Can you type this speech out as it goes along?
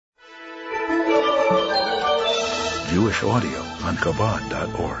Jewish audio on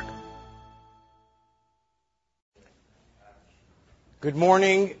Chabad.org. Good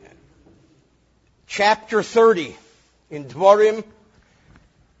morning. Chapter 30 in Dvarim,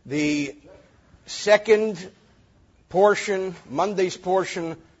 the second portion, Monday's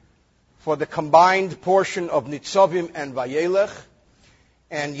portion, for the combined portion of Nitzavim and Vayelech.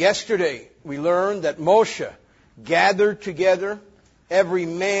 And yesterday we learned that Moshe gathered together every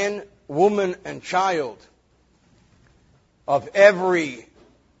man, woman, and child of every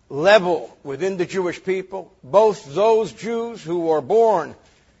level within the Jewish people, both those Jews who were born,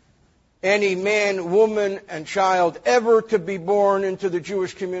 any man, woman, and child ever to be born into the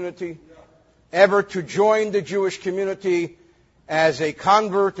Jewish community, ever to join the Jewish community as a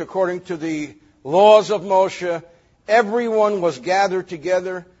convert according to the laws of Moshe. Everyone was gathered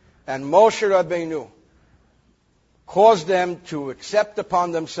together, and Moshe Rabbeinu caused them to accept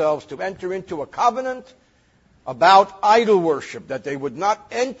upon themselves to enter into a covenant about idol worship, that they would not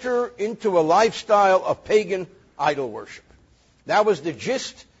enter into a lifestyle of pagan idol worship. That was the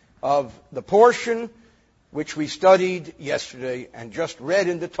gist of the portion which we studied yesterday and just read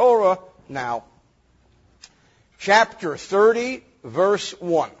in the Torah now. Chapter 30, verse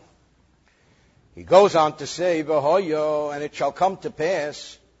 1. He goes on to say, V'hoyo, and it shall come to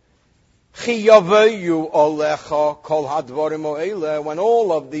pass, Chi yaveyu olecha kol hadvarim o'ele, when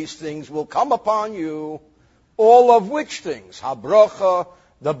all of these things will come upon you. All of which things? Habracha,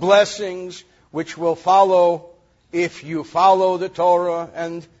 the blessings which will follow if you follow the Torah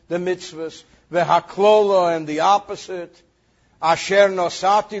and the mitzvahs. V'haklola, and the opposite. Asher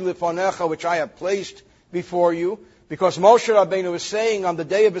nosati lifonecha, which I have placed before you. Because Moshe Rabbeinu is saying on the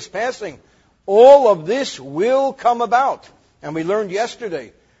day of his passing, all of this will come about. And we learned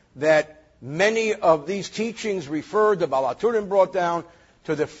yesterday that many of these teachings referred, the Baal HaTurim brought down,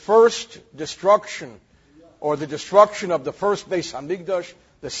 to the first destruction, or the destruction of the first Beis Hamikdash,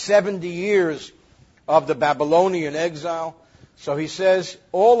 the 70 years of the Babylonian exile. So he says,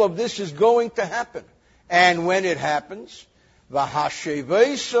 all of this is going to happen. And when it happens,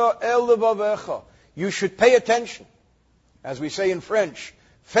 v'hasheveisa el levavecha, you should pay attention. As we say in French,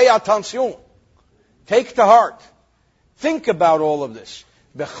 fais attention. Take to heart. Think about all of this.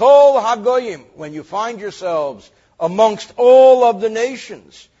 Bechol hagoyim, when you find yourselves amongst all of the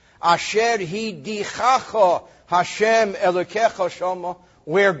nations, Asher hi dichacha Hashem elokecha shama,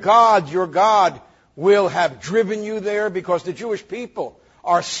 where God, your God, will have driven you there, because the Jewish people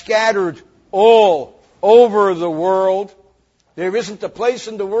are scattered all over the world. There isn't a place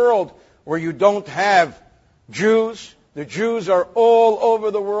in the world where you don't have Jews. The Jews are all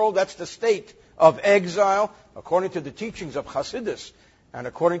over the world. That's the state of exile, according to the teachings of Hasidus and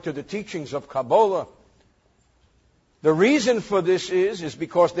according to the teachings of Kabbalah. The reason for this is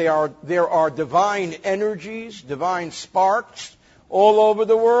because there are divine energies, divine sparks all over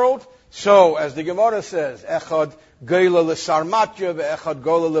the world. So, as the Gemara says, Echad Geila l'Sarmatya, Echad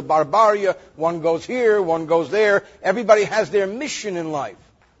Gola l'Barbaria, one goes here, one goes there. Everybody has their mission in life.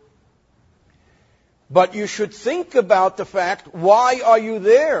 But you should think about the fact, why are you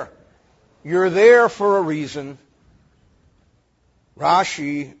there? You're there for a reason.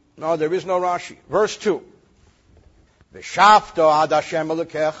 Rashi, no, there is no Rashi. Verse 2. V'shavta ad Hashem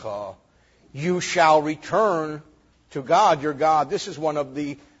elokecha, you shall return to God, your God. This is one of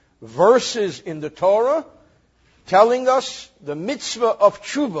the verses in the Torah telling us the mitzvah of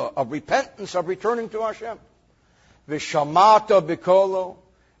tshuva, of repentance, of returning to Hashem. V'shamata b'kolo,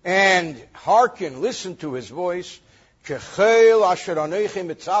 and hearken, listen to his voice. Kechel asher anechi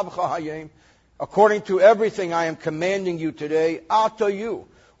mitzavcha hayem, according to everything I am commanding you today, ata you,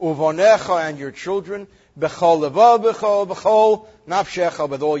 uvonecha, and your children, b'chol levav b'chol nafshecha,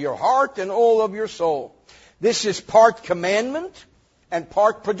 with all your heart and all of your soul. This is part commandment and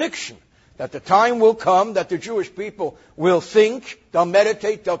part prediction, that the time will come that the Jewish people will think, they'll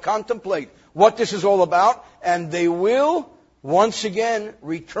meditate, they'll contemplate what this is all about, and they will once again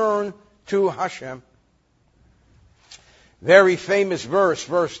return to Hashem. Very famous verse,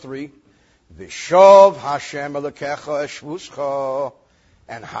 verse 3. V'shov Hashem elokecha eshvuscha,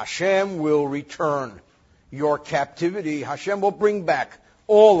 and Hashem will return your captivity. Hashem will bring back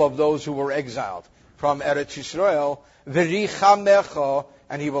all of those who were exiled from Eretz Yisrael. V'richamecha,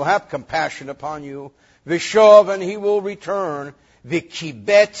 and he will have compassion upon you. V'shov, and he will return.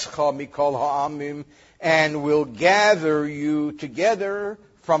 V'kibetzcha mikol ha'amim, and will gather you together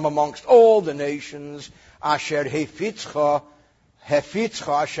from amongst all the nations. Asher hefitzcha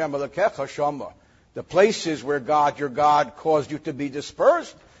Hashem elokecha shama, the places where God, your God, caused you to be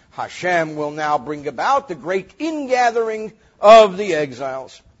dispersed. Hashem will now bring about the great ingathering of the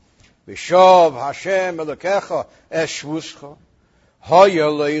exiles. V'shov Hashem Elokecha es shvuscha. Hoya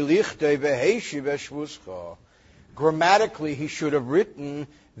leilichte v'heshiv es shvuscha. Grammatically, he should have written,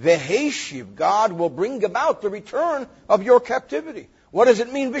 v'heshiv, God will bring about the return of your captivity. What does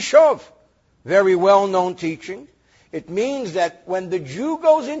it mean, v'shov? Very well-known teaching. It means that when the Jew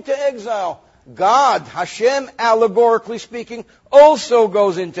goes into exile, God, Hashem, allegorically speaking, also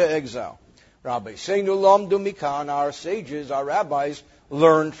goes into exile. Rabbi Seinu Lamdu Mikan, our sages, our rabbis,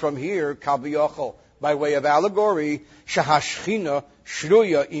 learned from here, Kaviyachol, by way of allegory, Shahashchina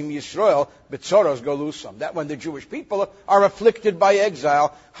Shruya im Yisrael Betzoros Galusam. That when the Jewish people are afflicted by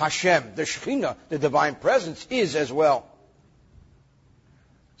exile, Hashem, the Shechina, the divine presence, is as well.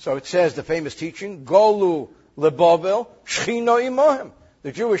 So it says, the famous teaching, Golu Lebavel Shechina imohem.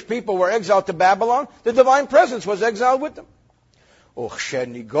 The Jewish people were exiled to Babylon. The divine presence was exiled with them.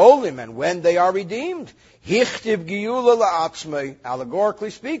 Uchsheni golim, and when they are redeemed, hichtiv giyula la'atzmei. Allegorically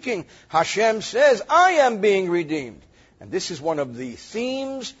speaking, Hashem says, I am being redeemed. And this is one of the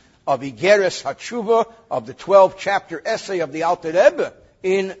themes of Igeres HaTshuva, of the 12th chapter essay of the Alter Rebbe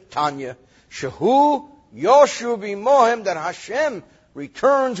in Tanya. Shehu Yoshu B'mohem, that Hashem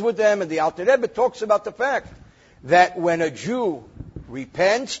returns with them. And the Alter Rebbe talks about the fact that when a Jew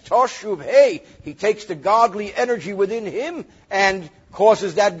repents, Toshuv Hey, he takes the godly energy within him and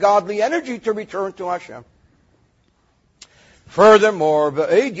causes that godly energy to return to Hashem. Furthermore,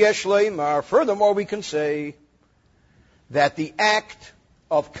 we can say that the act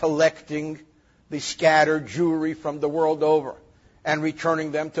of collecting the scattered Jewry from the world over and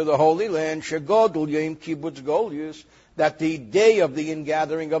returning them to the Holy Land, that the day of the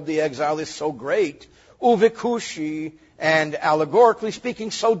ingathering of the exile is so great, uvikushi, and allegorically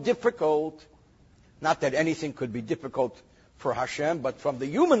speaking, so difficult. Not that anything could be difficult for Hashem, but from the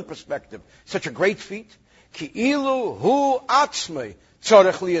human perspective, such a great feat. Ki'ilu hu atzmei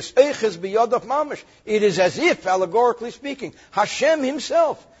tzorech liyaseiches biyadav mamash. It is as if, allegorically speaking, Hashem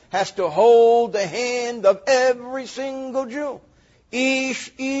himself has to hold the hand of every single Jew.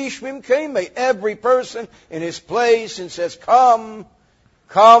 Ish mimkemei, every person in his place, and says, come,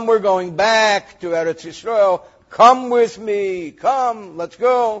 we're going back to Eretz Yisrael. Come with me. Come, let's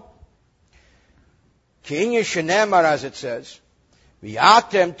go. Ki'inya shenemar, as it says,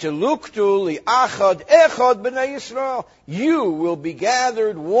 v'yatem teluktu li'achad echad b'nei Yisrael. You will be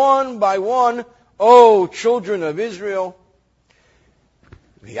gathered one by one, O children of Israel.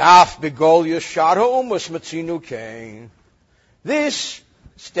 V'yaf begol yashar ha'umus matzinu kain. This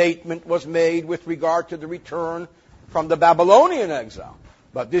statement was made with regard to the return from the Babylonian exile.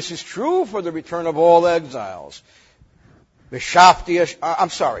 But this is true for the return of all exiles. I'm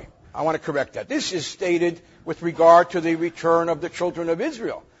sorry, I want to correct that. This is stated with regard to the return of the children of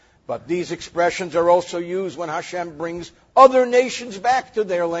Israel. But these expressions are also used when Hashem brings other nations back to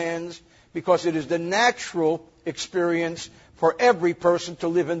their lands, because it is the natural experience for every person to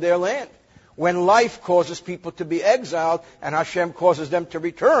live in their land. When life causes people to be exiled and Hashem causes them to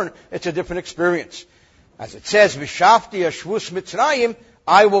return, it's a different experience. As it says, V'shafti ashvus Mitzrayim,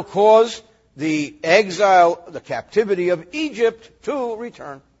 I will cause the exile, the captivity of Egypt to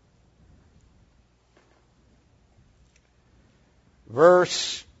return.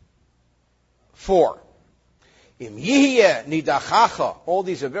 Verse 4. Im yihya nidachacha. All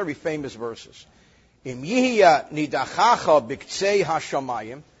these are very famous verses. Im yihya nidachacha biktsei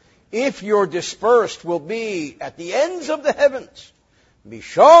hashamayim. If you're dispersed will be at the ends of the heavens.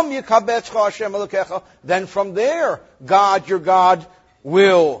 Misham yikabetzcha Hashem elokecha. Then from there, God, your God,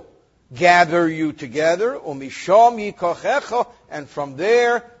 will gather you together. Umisham yikachecha. And from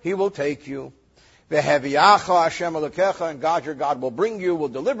there, He will take you. Veheviacha Hashem elokecha. And God, your God, will bring you, will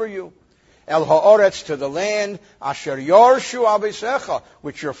deliver you. El ha'oretz, to the land. Asher yorshu avisecha,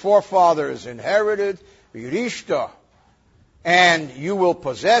 which your forefathers inherited. V'yirishta, and you will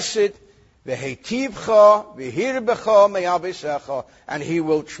possess it. V'heitivcha v'hirbecha me'avisecha, and He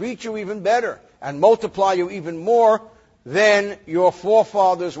will treat you even better and multiply you even more than your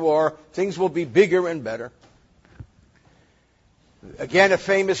forefathers were. Things will be bigger and better. Again, a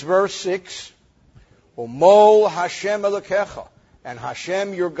famous verse 6. Umol Hashem elokecha, and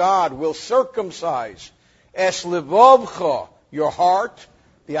Hashem your God will circumcise es levavcha, your heart.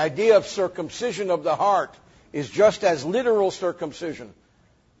 The idea of circumcision of the heart is just as literal circumcision.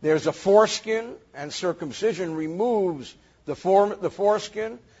 There's a foreskin, and circumcision removes the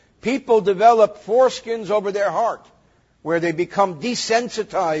foreskin. People develop foreskins over their heart, where they become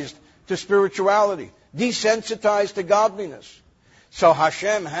desensitized to spirituality, desensitized to godliness. So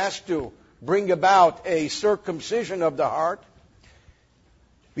Hashem has to bring about a circumcision of the heart.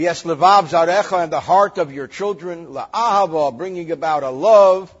 V'es levav zarecha, and the heart of your children. La'ahava, bringing about a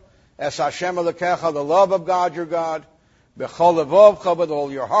love. Es Hashem Elokecha, the love of God your God, B'chol levovcha, with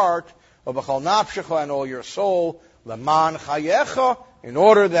all your heart, B'chol nafshecha, and all your soul, Leman chayecha, in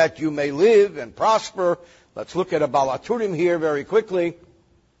order that you may live and prosper. Let's look at a Balaturim here very quickly.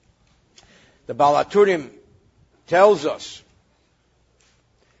 The Balaturim tells us,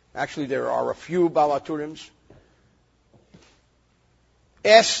 actually there are a few Balaturims.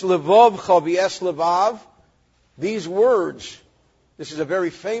 Es levovcha v'es levav. These words, this is a very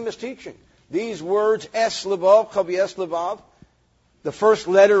famous teaching. These words, es levovcha v'es levav, the first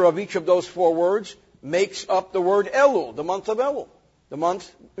letter of each of those four words makes up the word Elul, the month of Elul, the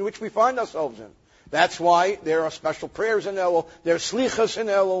month in which we find ourselves in. That's why there are special prayers in Elul. There are slichas in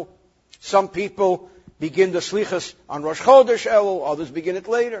Elul. Some people begin the slichas on Rosh Chodesh Elul, others begin it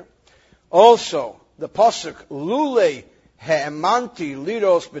later. Also, the pasuk Lulei He'emanti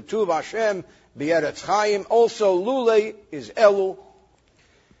liros betuv Hashem b'eretz Chaim. Also, Lulei is Elul.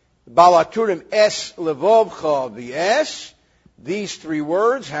 Balaturim es levovcha v'es. These three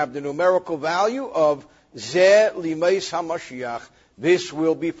words have the numerical value of Ze limeis HaMashiach. This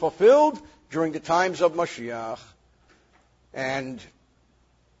will be fulfilled during the times of Mashiach. And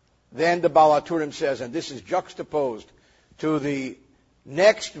then the Balaturim says, and this is juxtaposed to the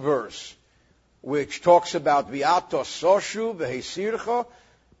next verse, which talks about V'atos soshu v'heisircha,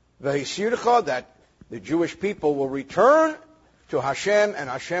 that the Jewish people will return to Hashem, and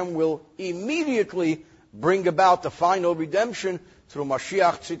Hashem will immediately bring about the final redemption through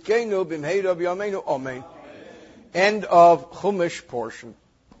Mashiach Tzidkenu b'mheira b'yameinu. Amen. End of Chumash portion.